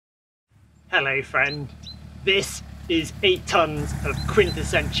Hello friend, this is 8 tons of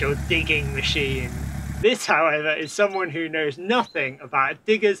quintessential digging machine. This however is someone who knows nothing about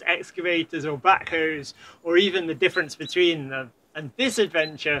diggers, excavators or backhoes or even the difference between them, and this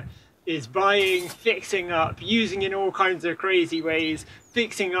adventure is buying, fixing up, using in all kinds of crazy ways,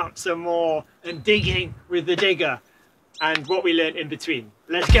 fixing up some more and digging with the digger and what we learned in between.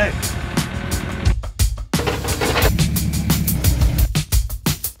 Let's go!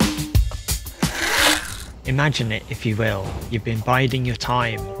 Imagine it, if you will. You've been biding your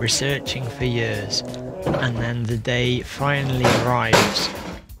time, researching for years, and then the day finally arrives.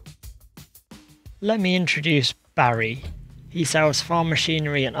 Let me introduce Barry. He sells farm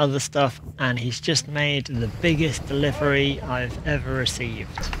machinery and other stuff, and he's just made the biggest delivery I've ever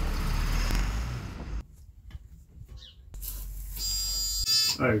received.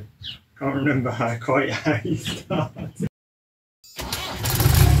 Oh, can't remember quite how you started.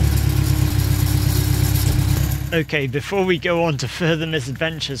 Okay, before we go on to further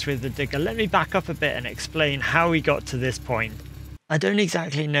misadventures with the digger, let me back up a bit and explain how we got to this point. I don't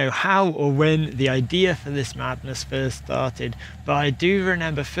exactly know how or when the idea for this madness first started, but I do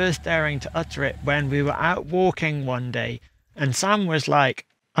remember first daring to utter it when we were out walking one day, and Sam was like,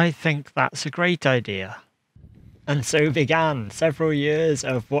 "I think that's a great idea." And so began several years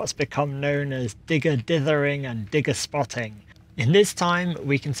of what's become known as digger dithering and digger spotting. In this time,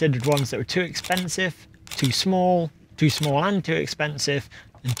 we considered ones that were too expensive, too small and too expensive,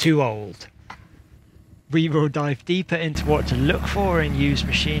 and too old. We will dive deeper into what to look for in used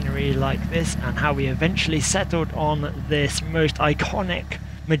machinery like this and how we eventually settled on this most iconic,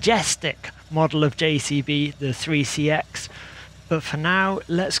 majestic model of JCB, the 3CX. But for now,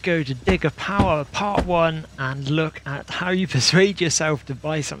 let's go to Digger Power Part 1 and look at how you persuade yourself to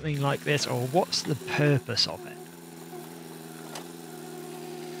buy something like this, or what's the purpose of it.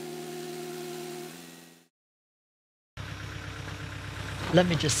 Let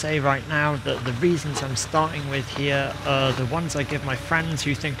me just say right now that the reasons I'm starting with here are the ones I give my friends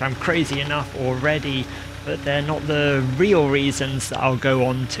who think I'm crazy enough already, but they're not the real reasons that I'll go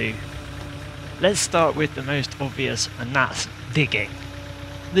on to. Let's start with the most obvious, and that's digging.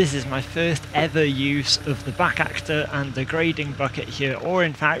 This is my first ever use of the back actor and the grading bucket here, or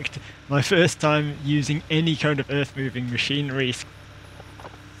in fact, my first time using any kind of earth moving machinery.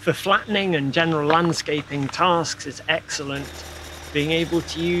 For flattening and general landscaping tasks, it's excellent. Being able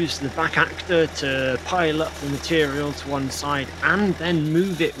to use the back actor to pile up the material to one side and then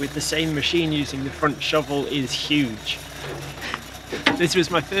move it with the same machine using the front shovel is huge. This was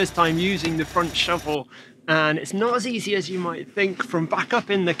my first time using the front shovel, and it's not as easy as you might think. From back up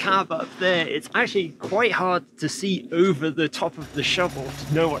in the cab up there, it's actually quite hard to see over the top of the shovel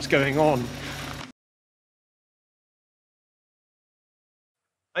to know what's going on.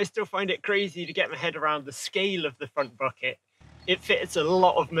 I still find it crazy to get my head around the scale of the front bucket. It fits a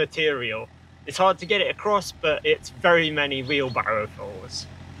lot of material. It's hard to get it across, but it's very many wheelbarrow fulls.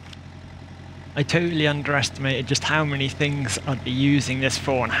 I totally underestimated just how many things I'd be using this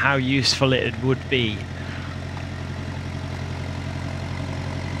for and how useful it would be.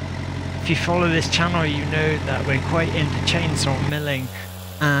 If you follow this channel, you know that we're quite into chainsaw milling,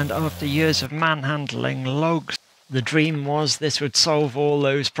 and after years of manhandling logs, the dream was this would solve all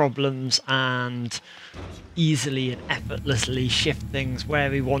those problems and easily and effortlessly shift things where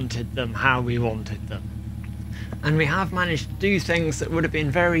we wanted them, how we wanted them. And we have managed to do things that would have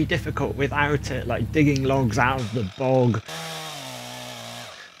been very difficult without it, like digging logs out of the bog.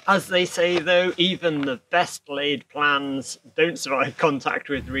 As they say though, even the best laid plans don't survive contact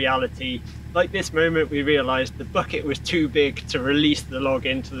with reality. Like this moment, we realised the bucket was too big to release the log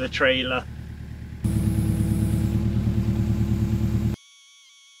into the trailer.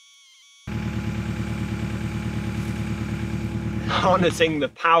 Harnessing the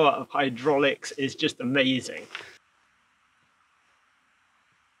power of hydraulics is just amazing.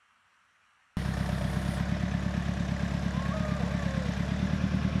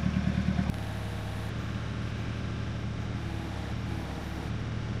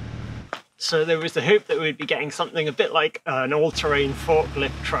 So there was the hope that we'd be getting something a bit like an all-terrain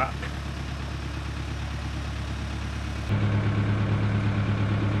forklift truck.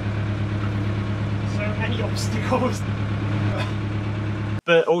 So many obstacles.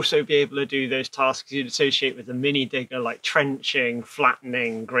 But also be able to do those tasks you'd associate with a mini digger, like trenching,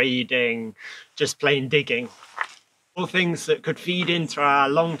 flattening, grading, just plain digging. All things that could feed into our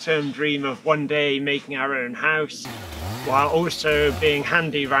long-term dream of one day making our own house, while also being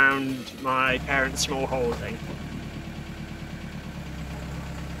handy round my parents' small holding.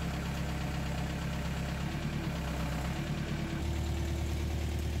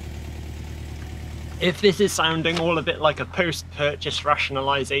 If this is sounding all a bit like a post-purchase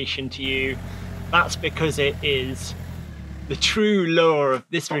rationalization to you, that's because it is. The true lure of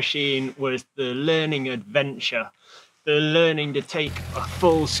this machine was the learning adventure, the learning to take a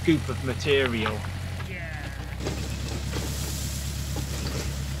full scoop of material.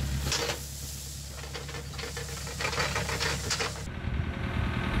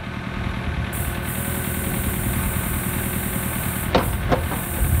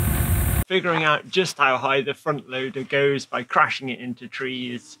 Figuring out just how high the front loader goes by crashing it into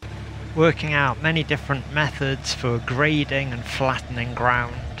trees. Working out many different methods for grading and flattening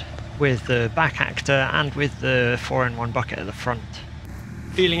ground with the back actor and with the 4-in-1 bucket at the front.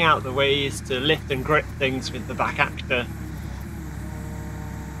 Feeling out the ways to lift and grip things with the back actor.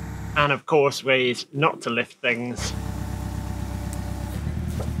 And of course ways not to lift things.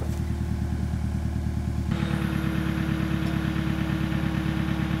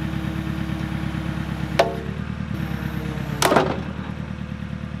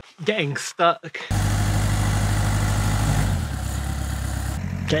 Getting stuck.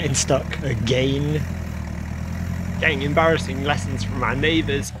 Getting stuck again. Getting embarrassing lessons from our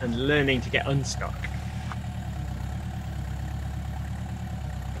neighbours and learning to get unstuck.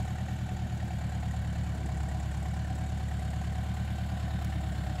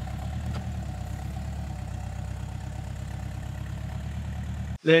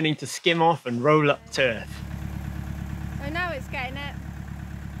 Learning to skim off and roll up turf. I know it's getting it.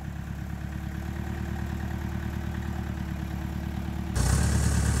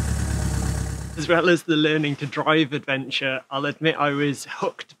 As well as the learning to drive adventure, I'll admit I was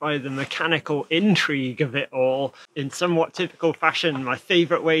hooked by the mechanical intrigue of it all. In somewhat typical fashion, my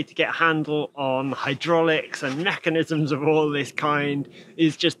favourite way to get a handle on hydraulics and mechanisms of all this kind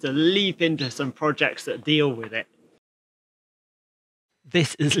is just to leap into some projects that deal with it.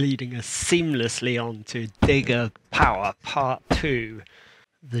 This is leading us seamlessly on to Digger Power Part 2,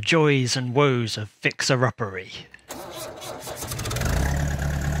 the joys and woes of fixer-uppery.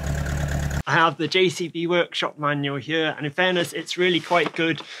 I have the JCB workshop manual here, and in fairness it's really quite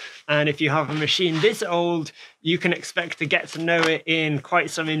good, and if you have a machine this old you can expect to get to know it in quite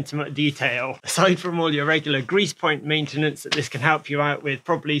some intimate detail. Aside from all your regular grease point maintenance that this can help you out with,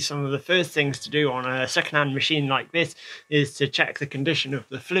 probably some of the first things to do on a second-hand machine like this is to check the condition of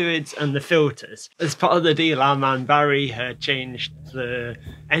the fluids and the filters. As part of the deal, our man Barry had changed the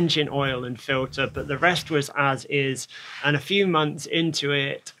engine oil and filter, but the rest was as is, and a few months into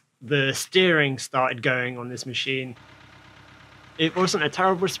it the steering started going on this machine. It wasn't a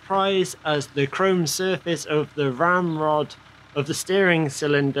terrible surprise, as the chrome surface of the ramrod of the steering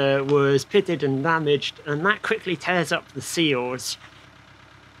cylinder was pitted and damaged, and that quickly tears up the seals.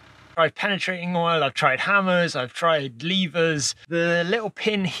 I've tried penetrating oil, I've tried hammers, I've tried levers. The little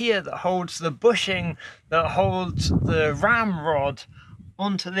pin here that holds the bushing, that holds the ramrod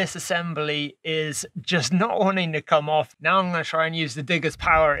onto this assembly is just not wanting to come off. Now I'm going to try and use the digger's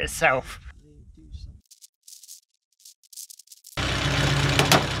power itself.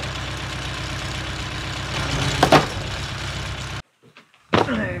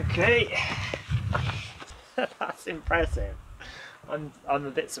 Okay, that's impressive. I'm a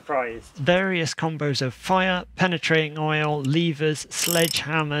bit surprised. Various combos of fire, penetrating oil, levers,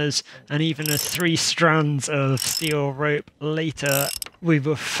 sledgehammers, and even 3 strands of steel rope later, we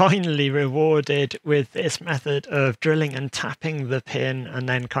were finally rewarded with this method of drilling and tapping the pin and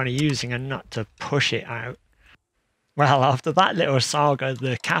then kind of using a nut to push it out. Well, after that little saga,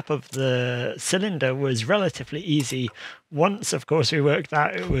 the cap of the cylinder was relatively easy. Once, of course, we worked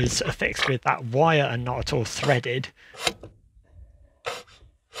out it was affixed with that wire and not at all threaded.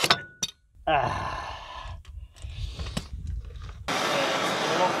 Loctite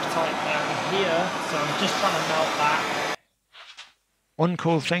down here, so I'm just trying to melt that. One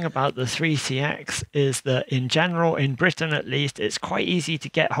cool thing about the 3CX is that in general, in Britain at least, it's quite easy to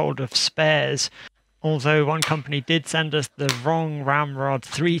get hold of spares. Although one company did send us the wrong ramrod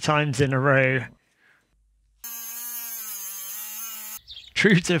 3 times in a row.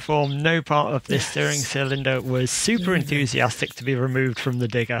 True to form, no part of this steering cylinder was super enthusiastic to be removed from the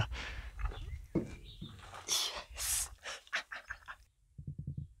digger. Yes.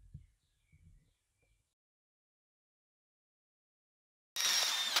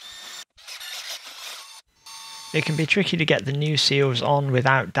 It can be tricky to get the new seals on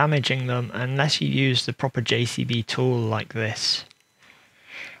without damaging them unless you use the proper JCB tool like this.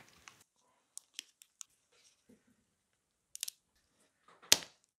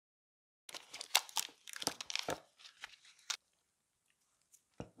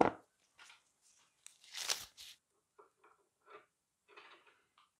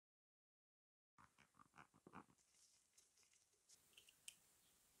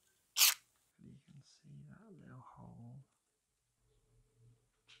 See that little hole?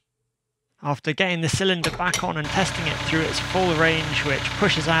 After getting the cylinder back on and testing it through its full range, which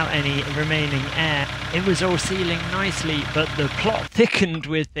pushes out any remaining air, it was all sealing nicely, but the plot thickened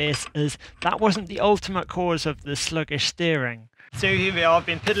with this as that wasn't the ultimate cause of the sluggish steering. So here we are, I've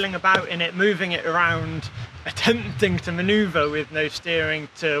been piddling about in it, moving it around, attempting to maneuver with no steering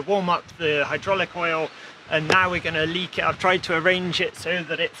to warm up the hydraulic oil, and now we're going to leak it. I've tried to arrange it so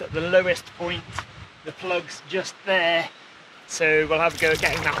that it's at the lowest point, the plug's just there, so we'll have a go at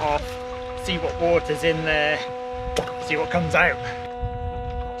getting that off, see what water's in there, see what comes out.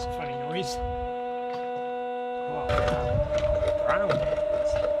 That's a funny noise. Brown.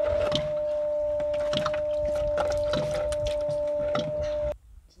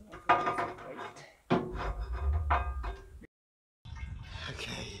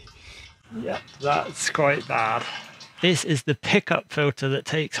 Yep, that's quite bad. This is the pickup filter that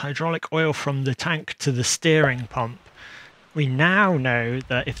takes hydraulic oil from the tank to the steering pump. We now know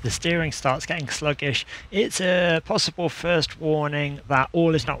that if the steering starts getting sluggish, it's a possible first warning that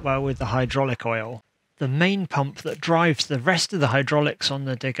all is not well with the hydraulic oil. The main pump that drives the rest of the hydraulics on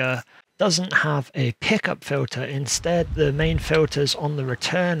the digger doesn't have a pickup filter. Instead, the main filter's on the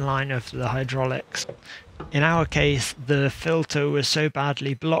return line of the hydraulics. In our case, the filter was so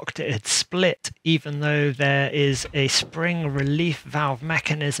badly blocked it had split, even though there is a spring relief valve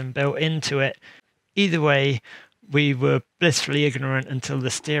mechanism built into it. Either way, we were blissfully ignorant until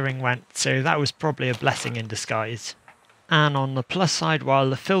the steering went, so that was probably a blessing in disguise. And on the plus side, while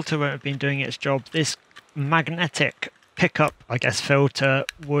the filter won't have been doing its job, this magnetic pickup, I guess, filter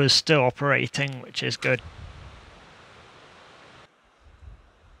was still operating, which is good.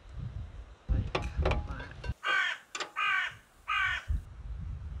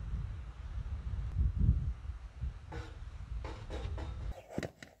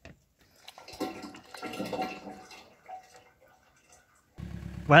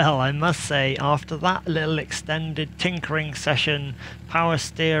 Well, I must say, after that little extended tinkering session, power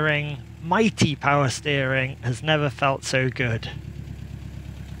steering, mighty power steering, has never felt so good.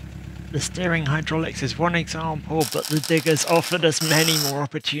 The steering hydraulics is one example, but the diggers offered us many more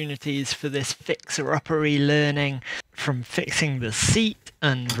opportunities for this fixer-uppery learning, from fixing the seat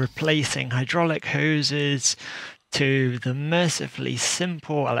and replacing hydraulic hoses, to the mercifully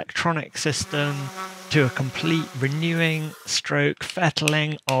simple electronic system, to a complete renewing stroke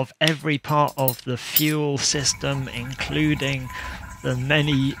fettling of every part of the fuel system, including the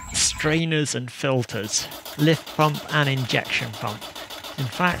many strainers and filters, lift pump and injection pump. In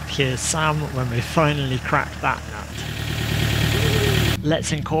fact, here's Sam when we finally cracked that nut.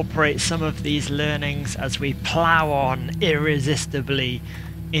 Let's incorporate some of these learnings as we plough on irresistibly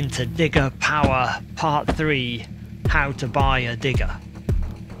into Digger Power Part 3, How to Buy a Digger.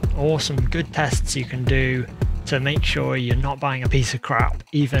 Awesome good tests you can do to make sure you're not buying a piece of crap,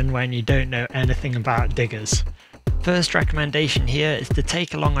 even when you don't know anything about diggers. First recommendation here is to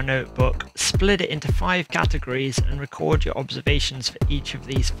take along a notebook, split it into 5 categories and record your observations for each of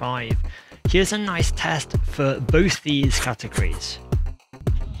these 5. Here's a nice test for both these categories.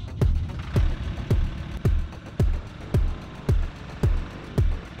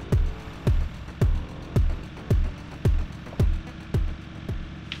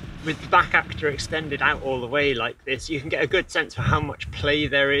 With the back actor extended out all the way like this, you can get a good sense for how much play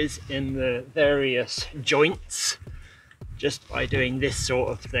there is in the various joints just by doing this sort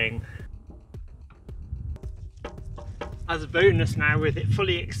of thing. As a bonus now, with it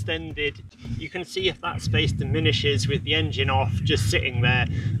fully extended, you can see if that space diminishes with the engine off just sitting there,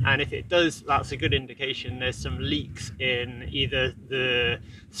 and if it does, that's a good indication there's some leaks in either the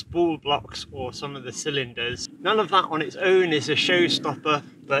spool blocks or some of the cylinders. None of that on its own is a showstopper,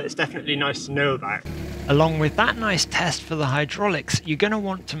 but it's definitely nice to know about. Along with that nice test for the hydraulics, you're going to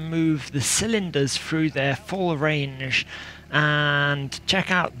want to move the cylinders through their full range and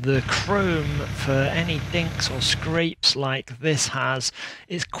check out the chrome for any dinks or scrapes like this has.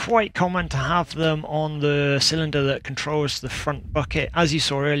 It's quite common to have them on the cylinder that controls the front bucket. As you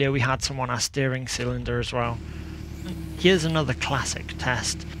saw earlier, we had some on our steering cylinder as well. Here's another classic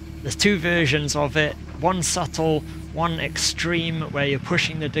test. There's 2 versions of it, one subtle, one extreme, where you're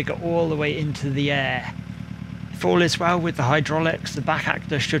pushing the digger all the way into the air. If all is well with the hydraulics, the back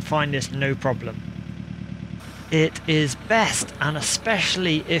actor should find this no problem. It is best, and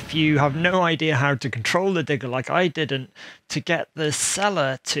especially if you have no idea how to control the digger like I didn't, to get the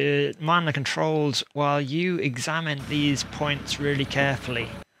seller to man the controls while you examine these points really carefully.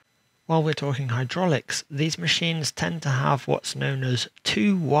 While we're talking hydraulics, these machines tend to have what's known as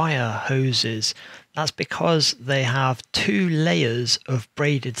 2-wire hoses. That's because they have 2 layers of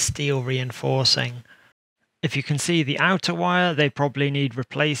braided steel reinforcing. If you can see the outer wire, they probably need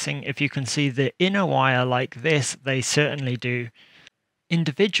replacing. If you can see the inner wire like this, they certainly do.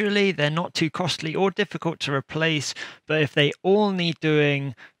 Individually, they're not too costly or difficult to replace, but if they all need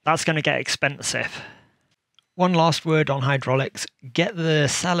doing, that's going to get expensive. One last word on hydraulics. Get the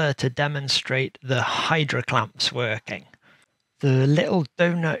seller to demonstrate the hydro clamps working. The little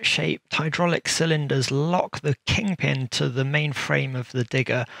donut-shaped hydraulic cylinders lock the kingpin to the main frame of the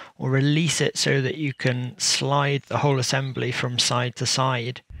digger or release it so that you can slide the whole assembly from side to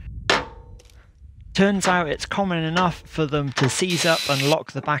side. Turns out it's common enough for them to seize up and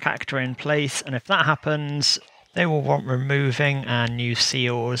lock the back actor in place, and if that happens, they will want removing and new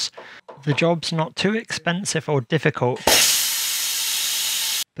seals. The job's not too expensive or difficult,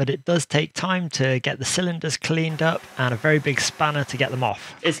 but it does take time to get the cylinders cleaned up and a very big spanner to get them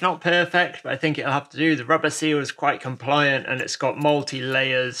off. It's not perfect, but I think it'll have to do. The rubber seal is quite compliant and it's got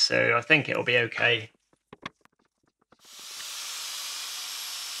multi-layers, so I think it'll be okay.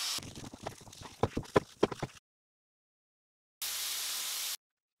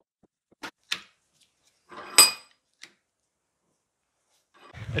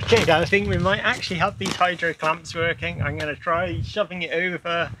 Okay, now I think we might actually have these hydro clamps working. I'm going to try shoving it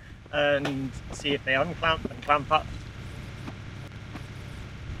over and see if they unclamp and clamp up.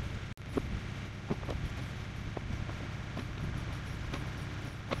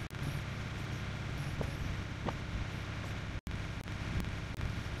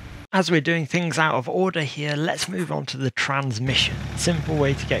 As we're doing things out of order here, let's move on to the transmission. Simple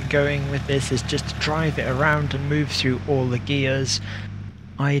way to get going with this is just to drive it around and move through all the gears.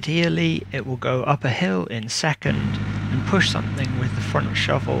 Ideally, it will go up a hill in second and push something with the front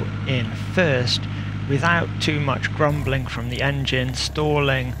shovel in first without too much grumbling from the engine,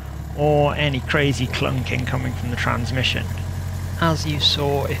 stalling, or any crazy clunking coming from the transmission. As you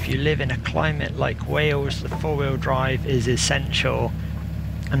saw, if you live in a climate like Wales, the four-wheel drive is essential.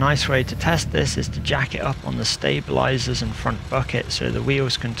 A nice way to test this is to jack it up on the stabilizers and front bucket so the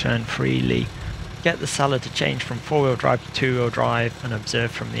wheels can turn freely. Get the seller to change from four-wheel drive to two-wheel drive and observe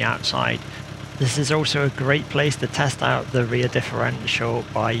from the outside. This is also a great place to test out the rear differential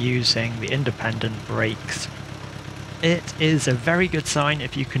by using the independent brakes. It is a very good sign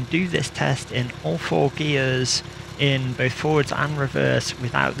if you can do this test in all four gears in both forwards and reverse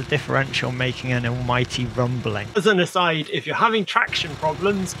without the differential making an almighty rumbling. As an aside, if you're having traction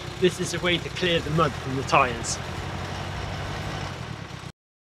problems, this is a way to clear the mud from the tyres.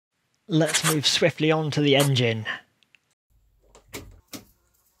 Let's move swiftly on to the engine.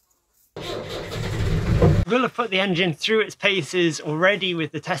 We'll have put the engine through its paces already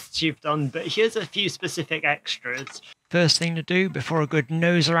with the tests you've done, but here's a few specific extras. First thing to do before a good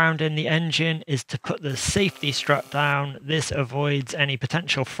nose around in the engine is to put the safety strut down. This avoids any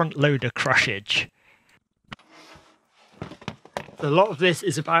potential front loader crushage. A lot of this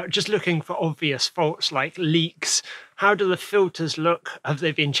is about just looking for obvious faults like leaks. How do the filters look? Have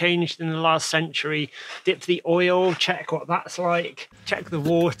they been changed in the last century? Dip the oil, check what that's like, check the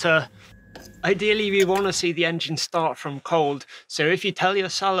water. Ideally, we want to see the engine start from cold. So if you tell your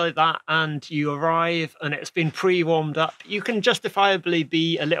seller that and you arrive and it's been pre-warmed up, you can justifiably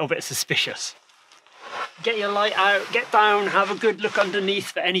be a little bit suspicious. Get your light out, get down, have a good look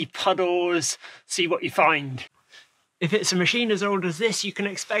underneath for any puddles, see what you find. If it's a machine as old as this, you can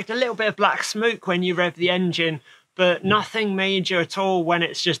expect a little bit of black smoke when you rev the engine, but nothing major at all when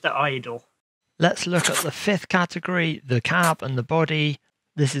it's just at idle. Let's look at the fifth category, the cab and the body.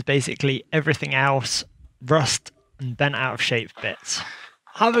 This is basically everything else, rust and bent out of shape bits.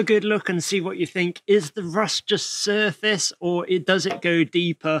 Have a good look and see what you think. Is the rust just surface or does it go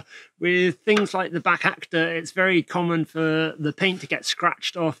deeper? With things like the back actor, it's very common for the paint to get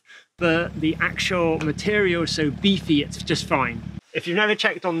scratched off, but the actual material is so beefy, it's just fine. If you've never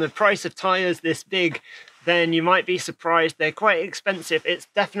checked on the price of tyres this big, then you might be surprised. They're quite expensive. It's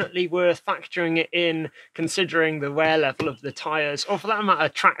definitely worth factoring it in, considering the wear level of the tyres, or for that matter,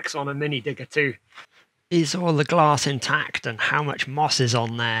 tracks on a mini digger too. Is all the glass intact and how much moss is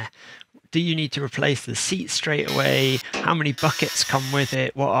on there? Do you need to replace the seat straight away? How many buckets come with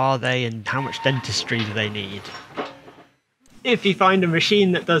it? What are they and how much dentistry do they need? If you find a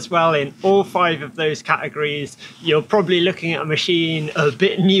machine that does well in all 5 of those categories, you're probably looking at a machine a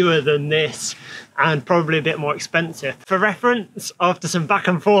bit newer than this and probably a bit more expensive. For reference, after some back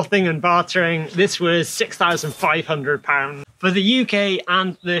and forthing and bartering, this was £6,500. For the UK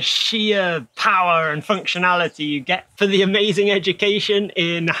and the sheer power and functionality you get for the amazing education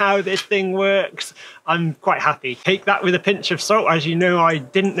in how this thing works, I'm quite happy. Take that with a pinch of salt. As you know, I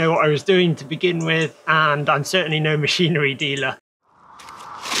didn't know what I was doing to begin with, and I'm certainly no machinery dealer.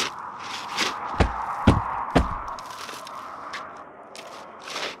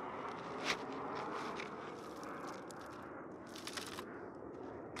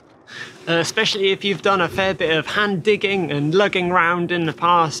 Especially if you've done a fair bit of hand digging and lugging around in the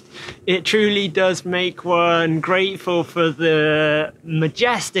past. It truly does make one grateful for the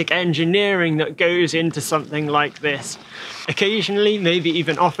majestic engineering that goes into something like this. Occasionally, maybe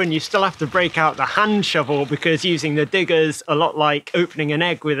even often, you still have to break out the hand shovel because using the digger's a lot like opening an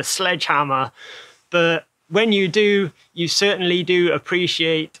egg with a sledgehammer. But when you do, you certainly do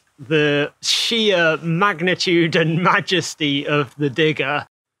appreciate the sheer magnitude and majesty of the digger.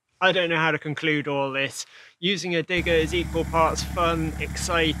 I don't know how to conclude all this. Using a digger is equal parts fun,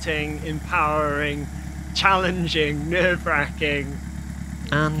 exciting, empowering, challenging, nerve-wracking,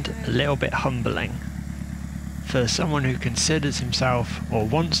 and a little bit humbling. For someone who considers himself, or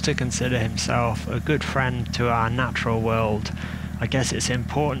wants to consider himself, a good friend to our natural world, I guess it's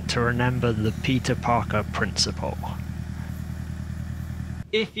important to remember the Peter Parker principle.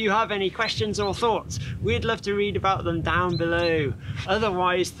 If you have any questions or thoughts, we'd love to read about them down below.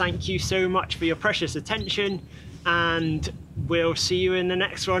 Otherwise, thank you so much for your precious attention, and we'll see you in the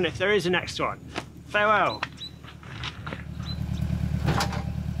next one if there is a next one. Farewell.